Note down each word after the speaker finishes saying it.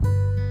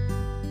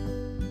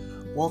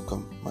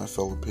Welcome, my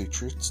fellow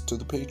Patriots, to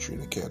the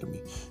Patriot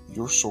Academy,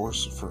 your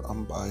source for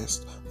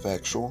unbiased,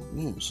 factual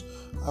news.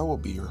 I will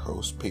be your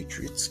host,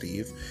 Patriot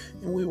Steve,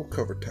 and we will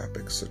cover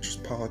topics such as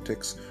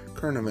politics,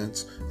 current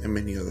events, and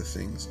many other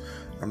things.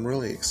 I'm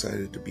really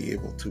excited to be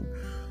able to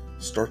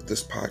start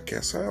this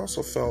podcast. I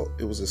also felt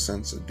it was a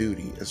sense of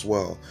duty as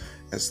well,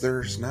 as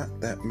there's not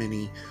that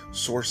many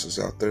sources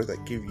out there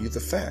that give you the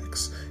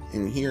facts.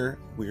 And here,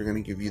 we are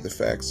going to give you the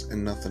facts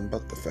and nothing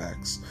but the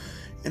facts.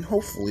 And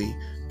hopefully,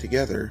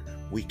 together,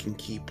 we can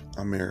keep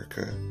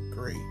America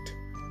great.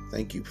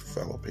 Thank you,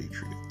 fellow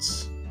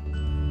Patriots.